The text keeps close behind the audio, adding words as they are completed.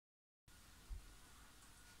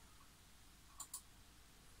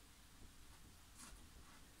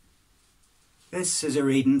This is a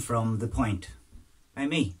reading from The Point by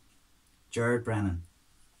me, Gerard Brennan.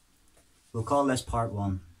 We'll call this part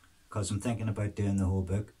 1 because I'm thinking about doing the whole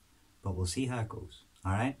book, but we'll see how it goes,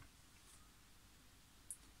 alright?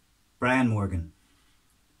 Brian Morgan.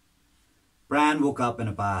 Brian woke up in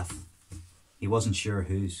a bath. He wasn't sure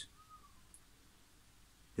whose.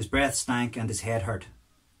 His breath stank and his head hurt,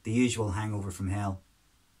 the usual hangover from hell.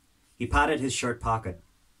 He patted his shirt pocket.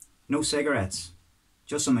 No cigarettes,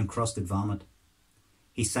 just some encrusted vomit.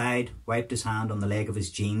 He sighed, wiped his hand on the leg of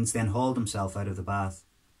his jeans, then hauled himself out of the bath.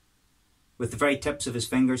 With the very tips of his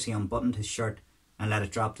fingers, he unbuttoned his shirt and let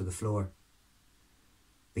it drop to the floor.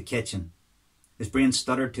 The kitchen. His brain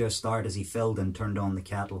stuttered to a start as he filled and turned on the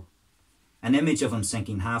kettle. An image of him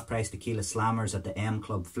sinking half-price tequila slammers at the M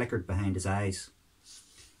Club flickered behind his eyes.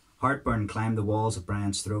 Heartburn climbed the walls of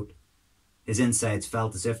Brian's throat. His insides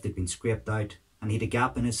felt as if they'd been scraped out, and he'd a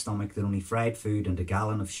gap in his stomach that only fried food and a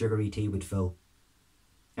gallon of sugary tea would fill.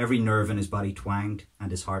 Every nerve in his body twanged and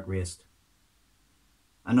his heart raced.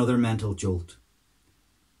 Another mental jolt.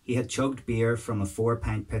 He had chugged beer from a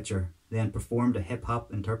 4-pint pitcher, then performed a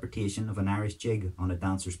hip-hop interpretation of an Irish jig on a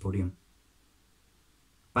dancer's podium.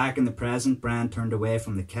 Back in the present, Brian turned away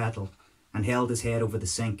from the kettle and held his head over the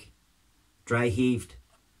sink. Dry heaved,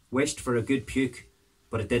 wished for a good puke,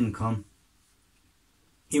 but it didn't come.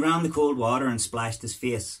 He ran the cold water and splashed his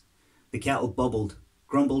face. The kettle bubbled,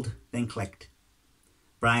 grumbled, then clicked.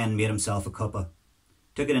 Brian made himself a cuppa,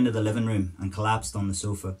 took it into the living room and collapsed on the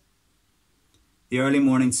sofa. The early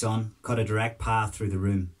morning sun cut a direct path through the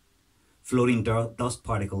room. Floating dust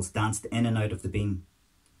particles danced in and out of the beam.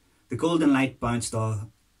 The golden light bounced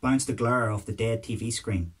a glare off the dead TV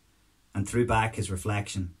screen and threw back his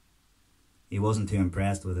reflection. He wasn't too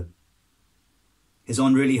impressed with it. His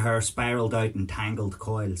unruly hair spiralled out in tangled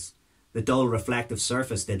coils. The dull reflective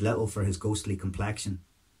surface did little for his ghostly complexion.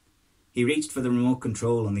 He reached for the remote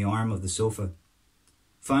control on the arm of the sofa,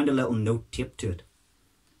 found a little note taped to it.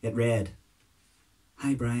 It read,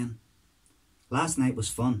 "Hi Brian, last night was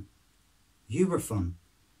fun. You were fun,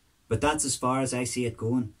 but that's as far as I see it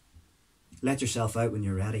going. Let yourself out when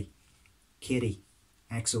you're ready. Katie,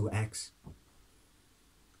 XOX."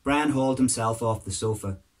 Brian hauled himself off the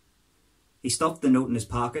sofa. He stuffed the note in his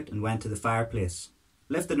pocket and went to the fireplace,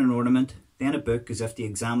 lifted an ornament, then a book as if to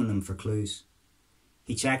examine them for clues.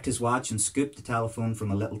 He checked his watch and scooped the telephone from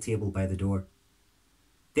a little table by the door.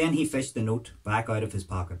 Then he fished the note back out of his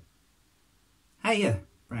pocket. "Hiya,"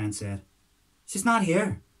 Brian said. "She's not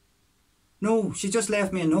here." "No, she just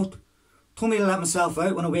left me a note. Told me to let myself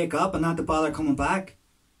out when I wake up and not to bother coming back."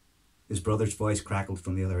 His brother's voice crackled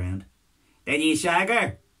from the other end. "Did you shag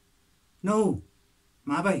her?" "No,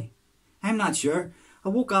 maybe. I'm not sure. I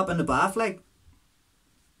woke up in the bath like..."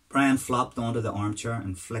 Brian flopped onto the armchair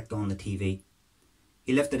and flicked on the TV.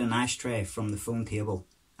 He lifted an ashtray from the phone table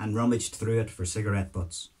and rummaged through it for cigarette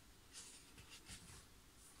butts.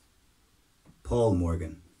 Paul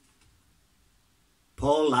Morgan.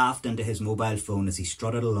 Paul laughed into his mobile phone as he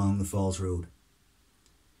strutted along the Falls Road.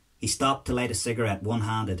 He stopped to light a cigarette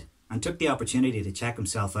one-handed and took the opportunity to check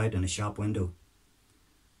himself out in a shop window.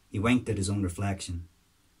 He winked at his own reflection.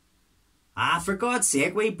 "Ah, for God's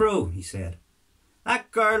sake, wee bro," he said. "That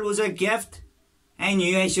girl was a gift. I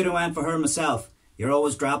knew I should have went for her myself. You're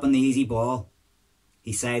always dropping the easy ball."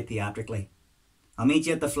 He sighed theatrically. "I'll meet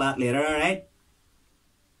you at the flat later, alright?"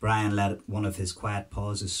 Brian let one of his quiet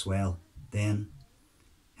pauses swell. Then,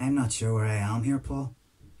 "I'm not sure where I am here, Paul.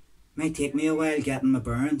 Might take me a while getting my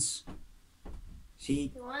bearings."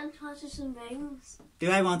 "You want sausage and beans?"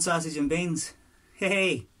 "Do I want sausage and beans?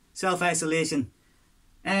 Hey, self-isolation.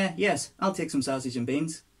 Yes, I'll take some sausage and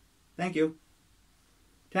beans. Thank you.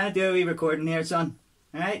 Trying to do a wee recording here, son.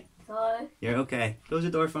 Alright? Sorry. You're okay. Close the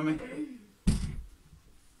door for me.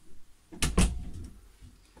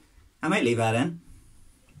 I might leave that in.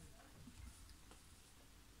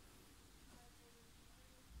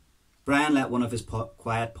 Brian let one of his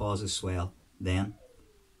quiet pauses swell. Then,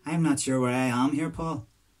 "I'm not sure where I am here, Paul.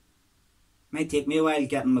 Might take me a while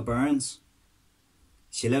getting my bearings.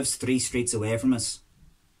 She lives 3 streets away from us.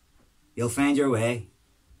 You'll find your way."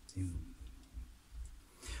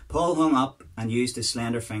 Paul hung up and used his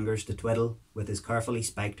slender fingers to twiddle with his carefully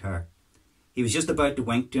spiked hair. He was just about to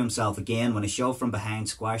wink to himself again when a shove from behind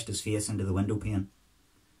squashed his face into the window pane.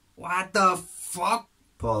 "What the fuck?"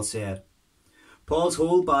 Paul said. Paul's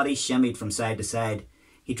whole body shimmied from side to side.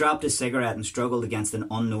 He dropped his cigarette and struggled against an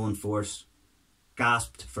unknown force.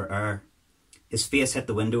 Gasped for air. His face hit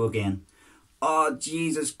the window again. "Oh,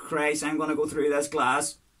 Jesus Christ, I'm going to go through this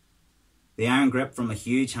glass." The iron grip from a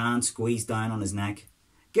huge hand squeezed down on his neck.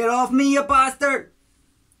 "Get off me, you bastard!"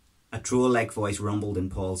 A troll-like voice rumbled in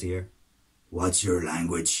Paul's ear. What's your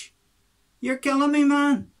language? You're killing me,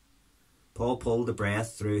 man. Paul pulled the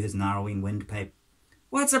breath through his narrowing windpipe.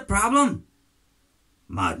 What's the problem?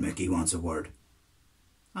 Mad Mickey wants a word.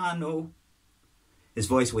 Ah, no. His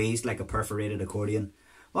voice wheezed like a perforated accordion.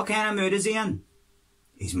 What kind of mood is he in?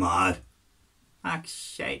 He's mad. Ah,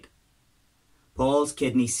 shite. Paul's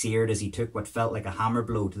kidneys seared as he took what felt like a hammer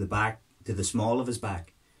blow to the small of his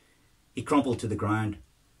back. He crumpled to the ground.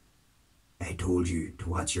 I told you to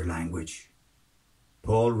watch your language.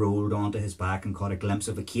 Paul rolled onto his back and caught a glimpse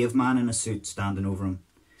of a caveman in a suit standing over him.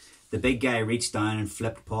 The big guy reached down and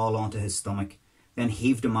flipped Paul onto his stomach, then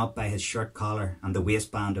heaved him up by his shirt collar and the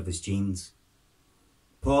waistband of his jeans.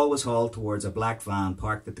 Paul was hauled towards a black van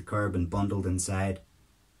parked at the curb and bundled inside.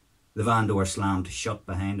 The van door slammed shut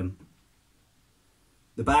behind him.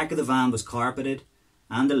 The back of the van was carpeted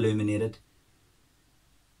and illuminated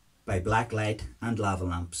by black light and lava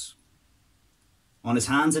lamps. On his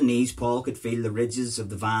hands and knees, Paul could feel the ridges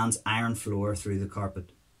of the van's iron floor through the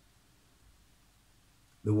carpet.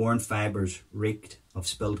 The worn fibres reeked of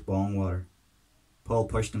spilt bong water. Paul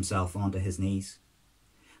pushed himself onto his knees.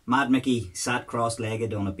 Mad Mickey sat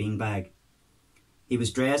cross-legged on a beanbag. He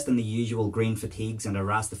was dressed in the usual green fatigues and a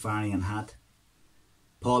Rastafarian hat.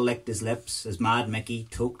 Paul licked his lips as Mad Mickey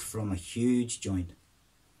toked from a huge joint,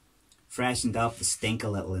 freshened up the stink a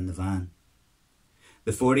little in the van.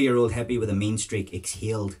 The 40-year-old hippie with a mean streak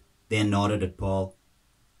exhaled, then nodded at Paul.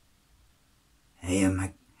 Hey,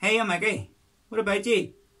 Mickey, what about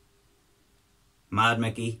you? Mad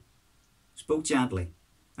Mickey spoke gently,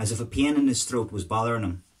 as if a pain in his throat was bothering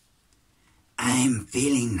him. I'm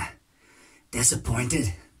feeling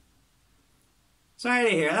disappointed. Sorry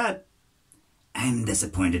to hear that. I'm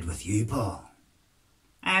disappointed with you, Paul.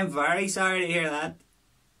 I'm very sorry to hear that.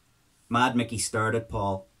 Mad Mickey stared at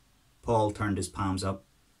Paul. Paul turned his palms up.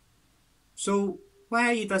 So, why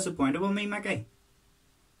are you disappointed with me, Mickey?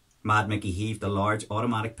 Mad Mickey heaved a large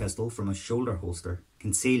automatic pistol from a shoulder holster,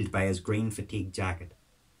 concealed by his green fatigue jacket.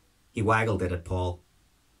 He waggled it at Paul.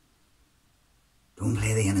 Don't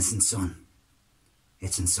play the innocent, son.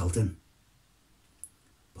 It's insulting.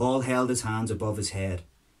 Paul held his hands above his head.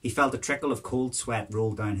 He felt a trickle of cold sweat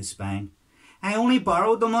roll down his spine. I only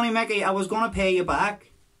borrowed the money, Mickey. I was going to pay you back.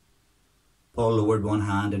 Paul lowered one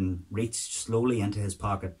hand and reached slowly into his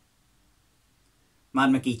pocket.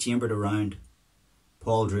 Mad Mickey chambered around.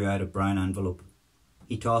 Paul drew out a brown envelope.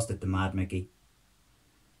 He tossed it to Mad Mickey.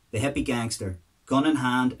 The hippie gangster, gun in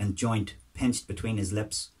hand and joint pinched between his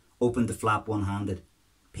lips, opened the flap one-handed,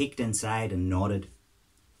 peeked inside and nodded.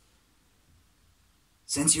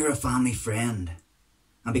 Since you're a family friend,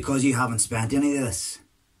 and because you haven't spent any of this,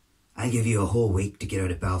 I'll give you a whole week to get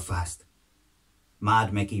out of Belfast.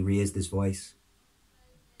 Mad Mickey raised his voice.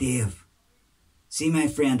 Dave, see my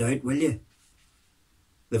friend out, will you?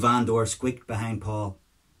 The van door squeaked behind Paul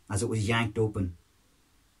as it was yanked open.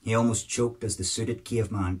 He almost choked as the suited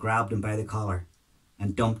caveman grabbed him by the collar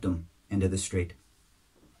and dumped him into the street.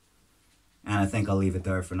 And I think I'll leave it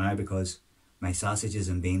there for now because my sausages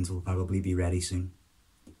and beans will probably be ready soon.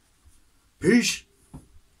 Peace!